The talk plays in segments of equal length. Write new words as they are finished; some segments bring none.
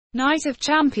Night of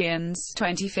Champions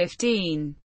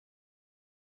 2015.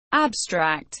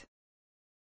 Abstract.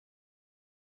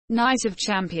 Night of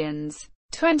Champions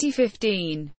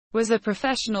 2015 was a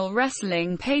professional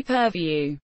wrestling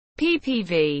pay-per-view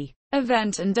 (PPV)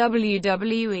 event and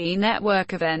WWE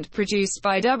Network event produced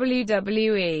by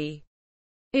WWE.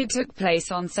 It took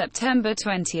place on September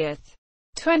 20,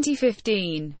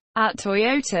 2015, at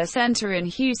Toyota Center in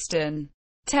Houston,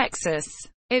 Texas.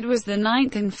 It was the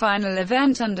ninth and final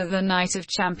event under the Night of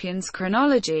Champions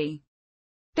chronology.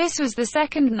 This was the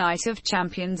second Night of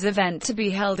Champions event to be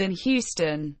held in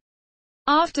Houston,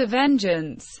 after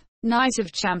Vengeance Night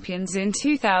of Champions in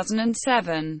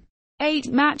 2007.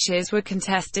 8 matches were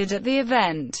contested at the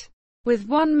event, with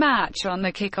one match on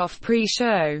the kickoff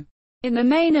pre-show. In the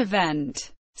main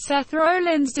event, Seth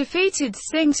Rollins defeated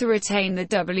Sting to retain the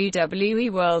WWE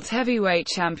World Heavyweight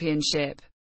Championship.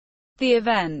 The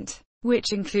event,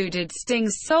 which included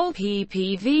Sting's sole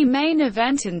PPV main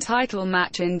event and title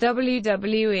match in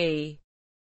WWE,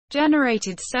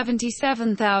 generated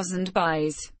 77,000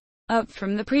 buys, up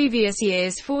from the previous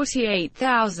year's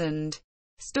 48,000.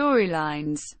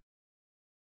 Storylines.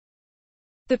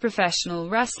 The professional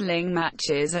wrestling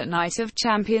matches at Night of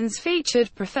Champions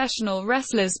featured professional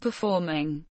wrestlers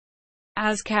performing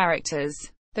as characters.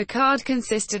 The card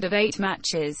consisted of 8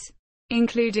 matches,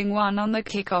 including one on the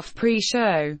kickoff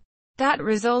pre-show, that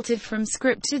resulted from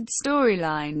scripted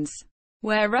storylines,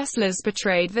 where wrestlers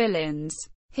portrayed villains,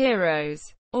 heroes,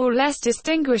 or less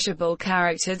distinguishable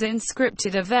characters in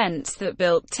scripted events that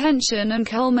built tension and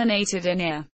culminated in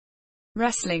a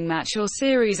wrestling match or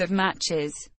series of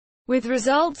matches, with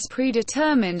results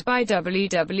predetermined by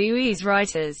WWE's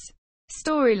writers.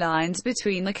 Storylines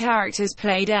between the characters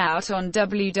played out on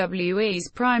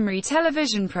WWE's primary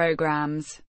television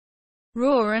programs,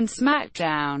 Raw and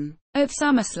SmackDown. At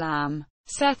SummerSlam,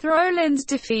 Seth Rollins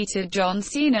defeated John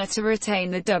Cena to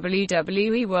retain the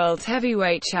WWE World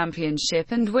Heavyweight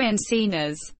Championship and win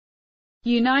Cena's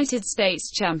United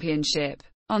States Championship.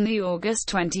 On the August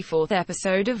 24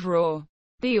 episode of Raw,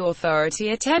 The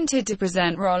Authority attempted to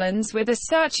present Rollins with a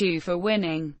statue for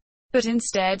winning, but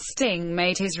instead Sting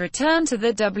made his return to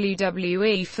the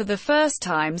WWE for the first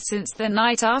time since the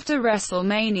night after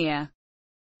WrestleMania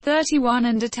 31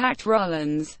 and attacked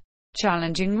Rollins,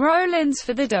 challenging Rollins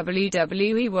for the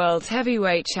WWE World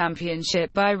Heavyweight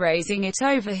Championship by raising it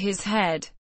over his head.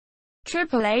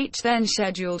 Triple H then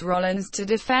scheduled Rollins to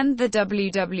defend the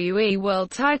WWE World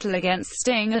title against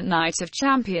Sting at Night of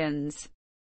Champions.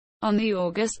 On the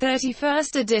August 31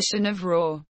 edition of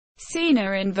Raw,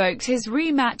 Cena invoked his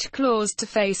rematch clause to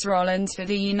face Rollins for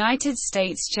the United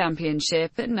States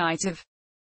Championship at Night of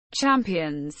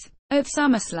Champions. At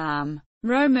SummerSlam,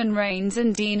 Roman Reigns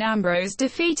and Dean Ambrose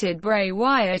defeated Bray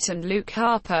Wyatt and Luke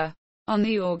Harper on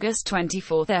the August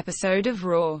 24 episode of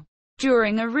Raw.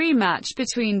 During a rematch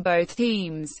between both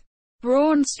teams,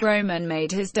 Braun Strowman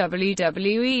made his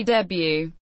WWE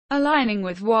debut, aligning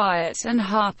with Wyatt and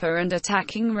Harper and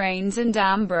attacking Reigns and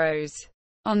Ambrose.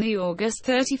 On the August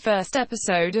 31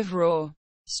 episode of Raw,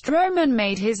 Strowman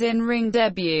made his in-ring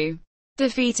debut,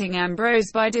 defeating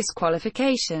Ambrose by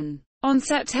disqualification. On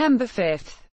September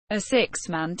 5, a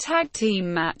 6-man tag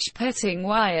team match pitting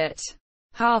Wyatt,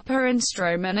 Harper and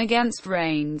Strowman against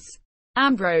Reigns,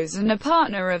 Ambrose and a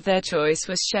partner of their choice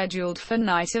was scheduled for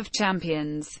Night of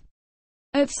Champions.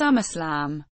 At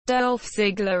SummerSlam, Dolph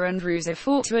Ziggler and Rusev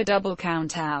fought to a double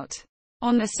countout.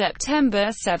 On the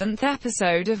September 7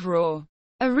 episode of Raw,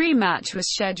 a rematch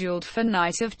was scheduled for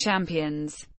Night of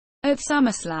Champions. At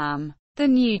SummerSlam, The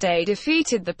New Day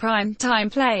defeated the Primetime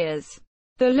Players,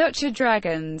 the Lucha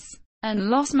Dragons,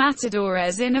 and Los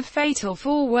Matadores in a fatal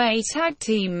 4-way tag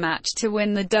team match to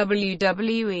win the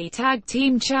WWE Tag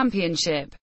Team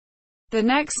Championship. The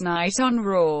next night on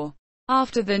Raw,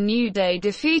 after The New Day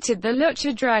defeated the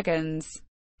Lucha Dragons,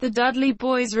 the Dudley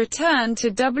Boyz returned to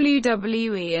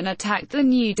WWE and attacked The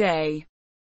New Day.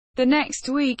 The next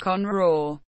week on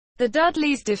Raw, the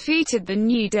Dudleys defeated The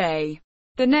New Day.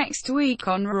 The next week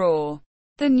on Raw,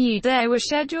 The New Day were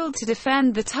scheduled to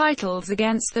defend the titles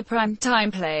against the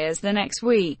Primetime Players the next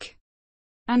week,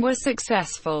 and were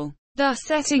successful, thus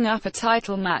setting up a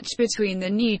title match between The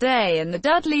New Day and the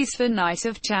Dudleys for Night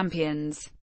of Champions.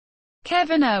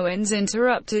 Kevin Owens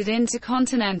interrupted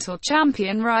Intercontinental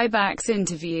Champion Ryback's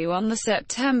interview on the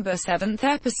September 7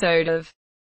 episode of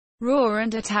Raw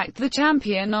and attacked the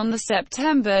champion on the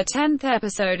September 10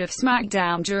 episode of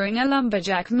SmackDown during a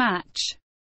lumberjack match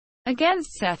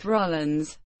against Seth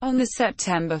Rollins. On the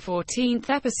September 14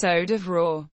 episode of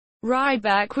Raw,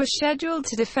 Ryback was scheduled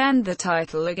to defend the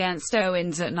title against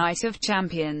Owens at Night of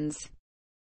Champions.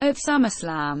 At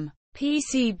SummerSlam,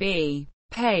 PCB,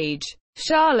 Paige,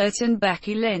 Charlotte and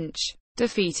Becky Lynch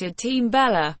defeated Team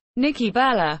Bella, Nikki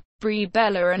Bella, Brie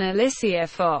Bella and Alicia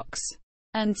Fox,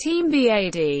 and Team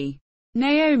BAD,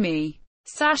 Naomi,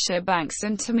 Sasha Banks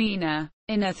and Tamina,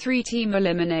 in a three-team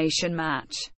elimination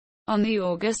match. On the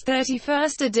August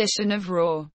 31st edition of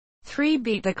Raw, 3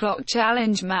 Beat the Clock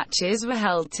Challenge matches were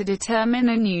held to determine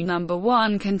a new number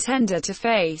one contender to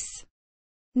face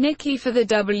Nikki for the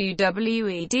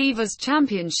WWE Divas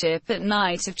Championship at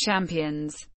Night of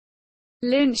Champions.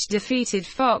 Lynch defeated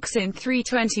Fox in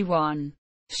 3:21.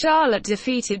 Charlotte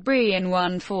defeated Brie in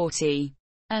 1:40.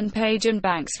 And Paige and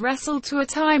Banks wrestled to a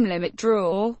time-limit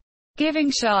draw,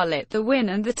 giving Charlotte the win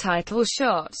and the title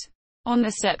shot. On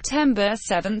the September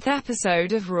 7th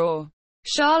episode of Raw,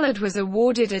 Charlotte was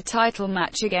awarded a title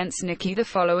match against Nikki the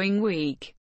following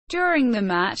week. During the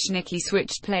match, Nikki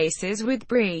switched places with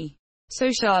Brie,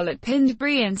 so Charlotte pinned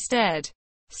Brie instead.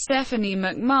 Stephanie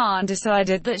McMahon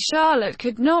decided that Charlotte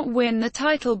could not win the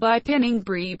title by pinning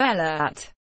Brie Bella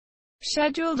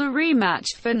scheduled a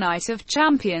rematch for Night of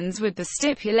Champions with the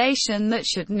stipulation that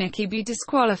should Nikki be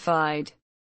disqualified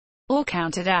or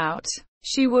counted out,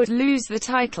 she would lose the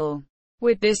title.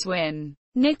 With this win,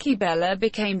 Nikki Bella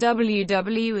became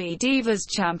WWE Divas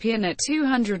Champion at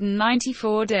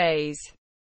 294 days.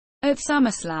 At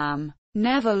SummerSlam,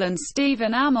 Neville and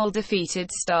Stephen Amell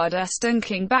defeated Stardust and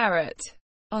King Barrett.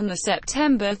 On the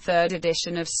September 3rd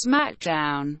edition of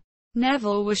SmackDown,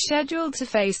 Neville was scheduled to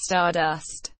face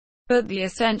Stardust, but the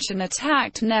Ascension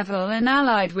attacked Neville and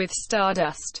allied with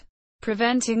Stardust,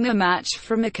 preventing the match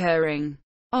from occurring.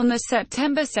 On the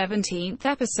September 17th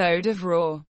episode of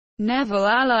Raw, Neville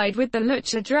allied with the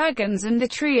Lucha Dragons and the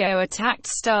trio attacked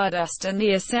Stardust and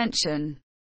the Ascension.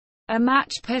 A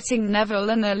match pitting Neville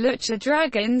and the Lucha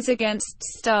Dragons against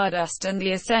Stardust and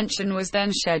the Ascension was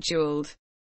then scheduled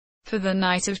for the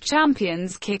Night of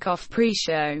Champions kickoff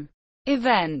pre-show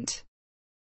event.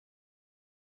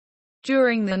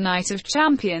 During the Night of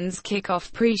Champions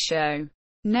kickoff pre-show,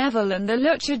 Neville and the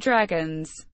Lucha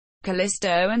Dragons,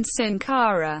 Kalisto and Sin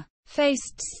Cara,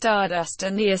 faced Stardust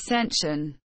and the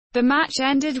Ascension. The match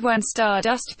ended when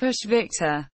Stardust pushed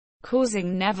Victor,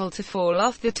 causing Neville to fall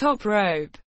off the top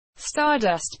rope.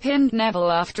 Stardust pinned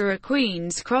Neville after a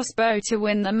Queen's Crossbow to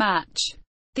win the match.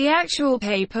 The actual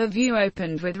pay-per-view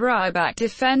opened with Ryback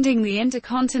defending the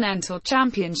Intercontinental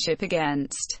Championship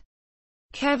against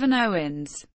Kevin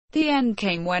Owens. The end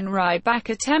came when Ryback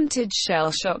attempted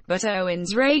shell shock, but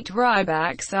Owens raked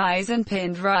Ryback's eyes and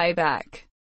pinned Ryback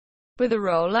with a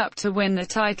roll-up to win the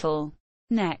title.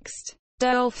 Next,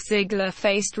 Dolph Ziggler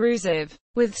faced Rusev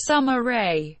with Summer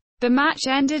Rae. The match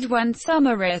ended when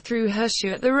Summer Rae threw her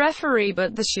shoe at the referee,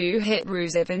 but the shoe hit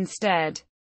Rusev instead,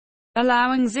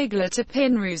 allowing Ziggler to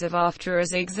pin Rusev after a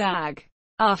zigzag.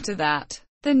 After that,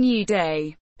 The New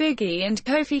Day, Big E and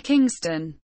Kofi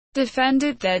Kingston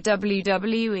defended their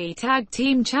WWE Tag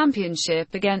Team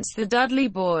Championship against the Dudley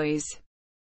Boys,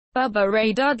 Bubba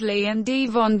Ray Dudley and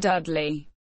Devon Dudley.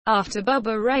 After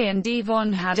Bubba Ray and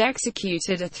Devon had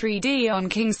executed a 3D on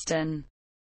Kingston,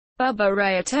 Bubba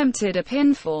Ray attempted a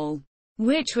pinfall,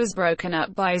 which was broken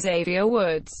up by Xavier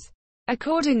Woods.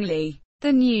 Accordingly,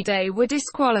 the New Day were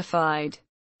disqualified,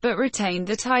 but retained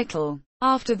the title.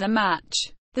 After the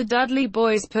match, the Dudley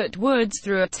Boys put Woods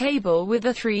through a table with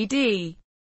a 3D.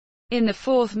 In the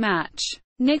fourth match,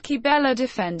 Nikki Bella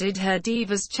defended her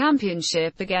Divas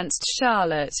Championship against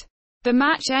Charlotte. The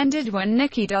match ended when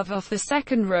Nikki dove off the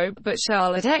second rope, but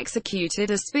Charlotte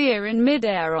executed a spear in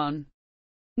mid-air on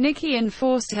Nikki and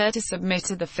forced her to submit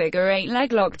to the figure-8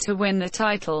 leglock to win the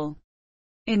title.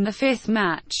 In the fifth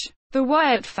match, the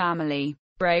Wyatt family,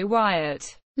 Bray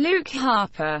Wyatt, Luke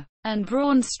Harper, and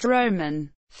Braun Strowman,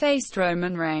 faced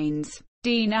Roman Reigns,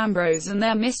 Dean Ambrose and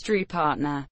their mystery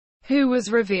partner, who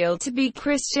was revealed to be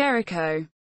Chris Jericho.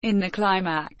 In the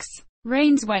climax,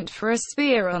 Reigns went for a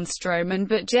spear on Strowman,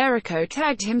 but Jericho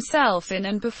tagged himself in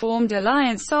and performed a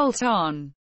lionsault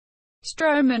on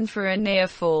Strowman for a near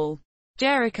fall.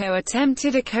 Jericho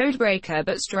attempted a codebreaker,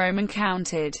 but Strowman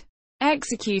counted,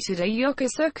 executed a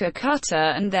Yokosuka cutter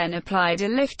and then applied a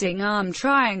lifting arm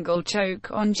triangle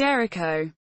choke on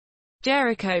Jericho.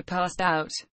 Jericho passed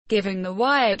out, giving the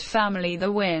Wyatt family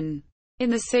the win. In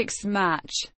the sixth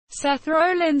match, Seth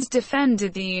Rollins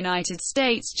defended the United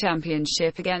States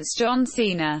Championship against John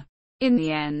Cena. In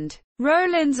the end,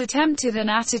 Rollins attempted an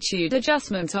attitude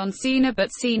adjustment on Cena,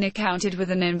 but Cena countered with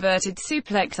an inverted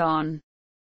suplex on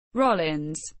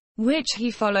Rollins, which he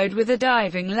followed with a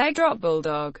diving leg drop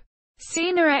bulldog.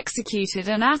 Cena executed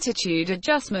an attitude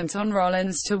adjustment on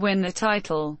Rollins to win the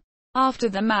title. After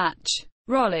the match,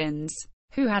 Rollins,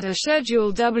 who had a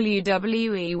scheduled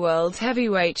WWE World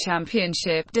Heavyweight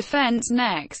Championship defense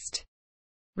next,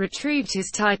 retrieved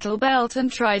his title belt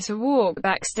and tried to walk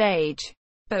backstage,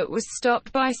 but was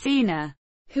stopped by Cena,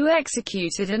 who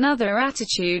executed another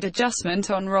attitude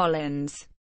adjustment on Rollins.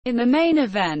 In the main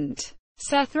event,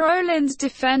 Seth Rollins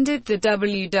defended the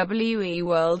WWE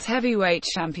World Heavyweight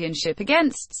Championship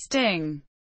against Sting.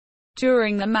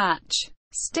 During the match,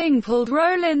 Sting pulled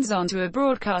Rollins onto a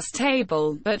broadcast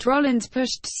table, but Rollins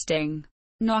pushed Sting,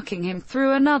 knocking him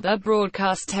through another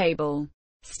broadcast table.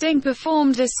 Sting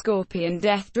performed a Scorpion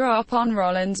Death Drop on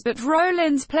Rollins, but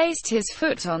Rollins placed his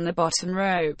foot on the bottom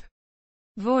rope,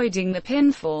 voiding the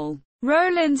pinfall.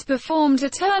 Rollins performed a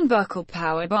turnbuckle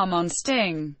powerbomb on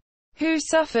Sting, who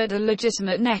suffered a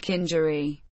legitimate neck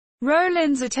injury.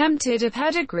 Rollins attempted a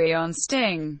pedigree on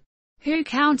Sting, who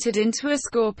countered into a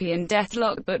Scorpion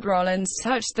Deathlock, but Rollins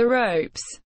touched the ropes,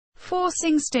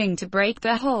 forcing Sting to break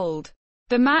the hold.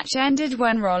 The match ended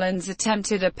when Rollins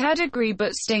attempted a pedigree,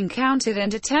 but Sting countered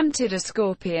and attempted a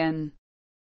Scorpion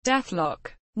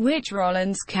Deathlock, which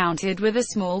Rollins countered with a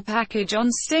small package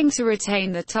on Sting to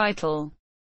retain the title.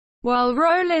 While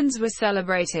Rollins was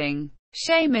celebrating,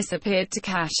 Sheamus appeared to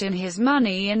cash in his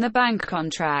Money in the Bank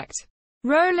contract.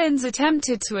 Rollins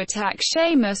attempted to attack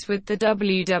Sheamus with the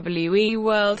WWE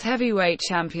World Heavyweight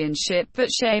Championship, but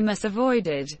Sheamus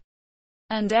avoided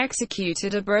and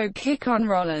executed a brogue kick on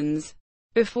Rollins.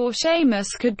 Before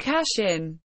Sheamus could cash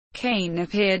in, Kane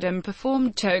appeared and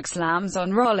performed chokeslams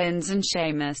on Rollins and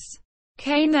Sheamus.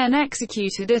 Kane then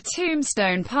executed a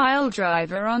tombstone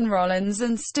piledriver on Rollins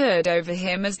and stood over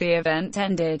him as the event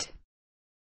ended.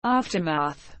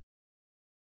 Aftermath.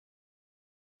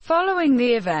 Following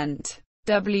the event,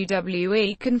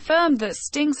 WWE confirmed that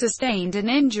Sting sustained an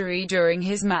injury during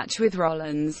his match with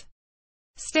Rollins.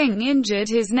 Sting injured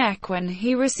his neck when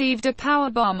he received a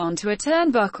powerbomb onto a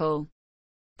turnbuckle.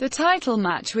 The title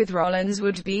match with Rollins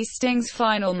would be Sting's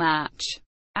final match,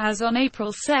 as on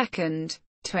April 2,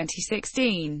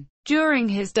 2016. During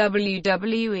his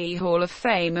WWE Hall of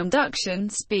Fame induction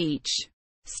speech,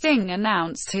 Sting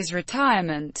announced his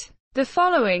retirement. The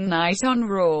following night on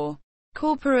Raw,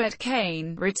 Corporate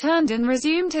Kane returned and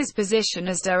resumed his position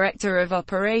as Director of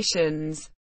Operations,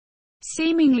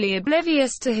 seemingly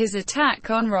oblivious to his attack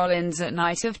on Rollins at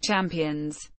Night of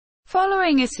Champions.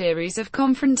 Following a series of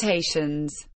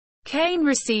confrontations, Kane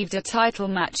received a title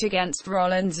match against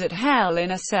Rollins at Hell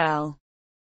in a Cell,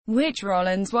 which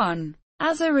Rollins won.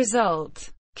 As a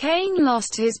result, Kane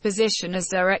lost his position as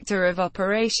Director of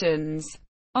Operations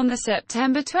on the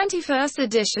September 21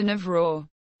 edition of Raw,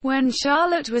 when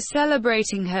Charlotte was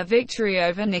celebrating her victory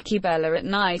over Nikki Bella at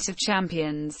Night of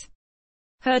Champions.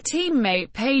 Her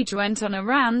teammate Paige went on a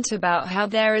rant about how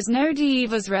there is no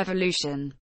Divas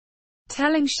Revolution,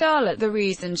 telling Charlotte the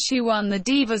reason she won the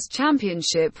Divas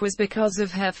Championship was because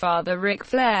of her father Ric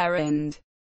Flair, and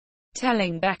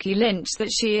telling Becky Lynch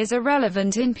that she is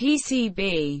irrelevant in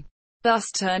PCB, thus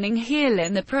turning heel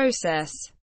in the process.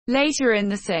 Later in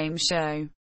the same show,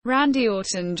 Randy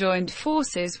Orton joined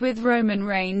forces with Roman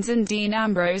Reigns and Dean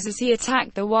Ambrose as he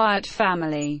attacked the Wyatt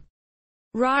family.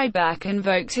 Ryback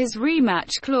invoked his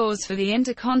rematch clause for the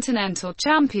Intercontinental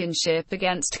Championship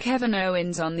against Kevin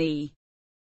Owens on the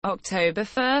October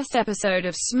 1 episode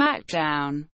of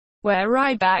SmackDown, where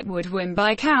Ryback would win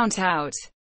by count-out,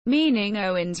 meaning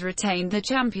Owens retained the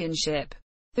championship.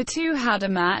 The two had a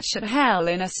match at Hell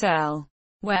in a Cell,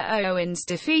 where Owens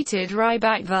defeated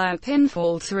Ryback via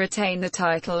pinfall to retain the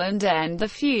title and end the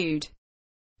feud,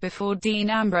 before Dean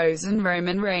Ambrose and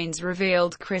Roman Reigns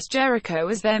revealed Chris Jericho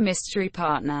as their mystery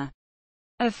partner.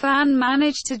 A fan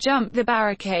managed to jump the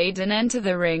barricade and enter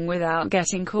the ring without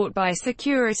getting caught by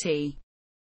security.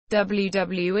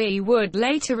 WWE would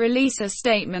later release a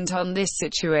statement on this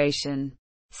situation,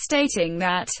 stating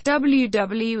that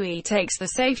WWE takes the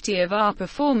safety of our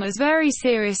performers very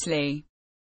seriously,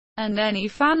 and any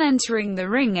fan entering the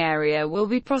ring area will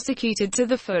be prosecuted to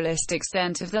the fullest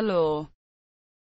extent of the law.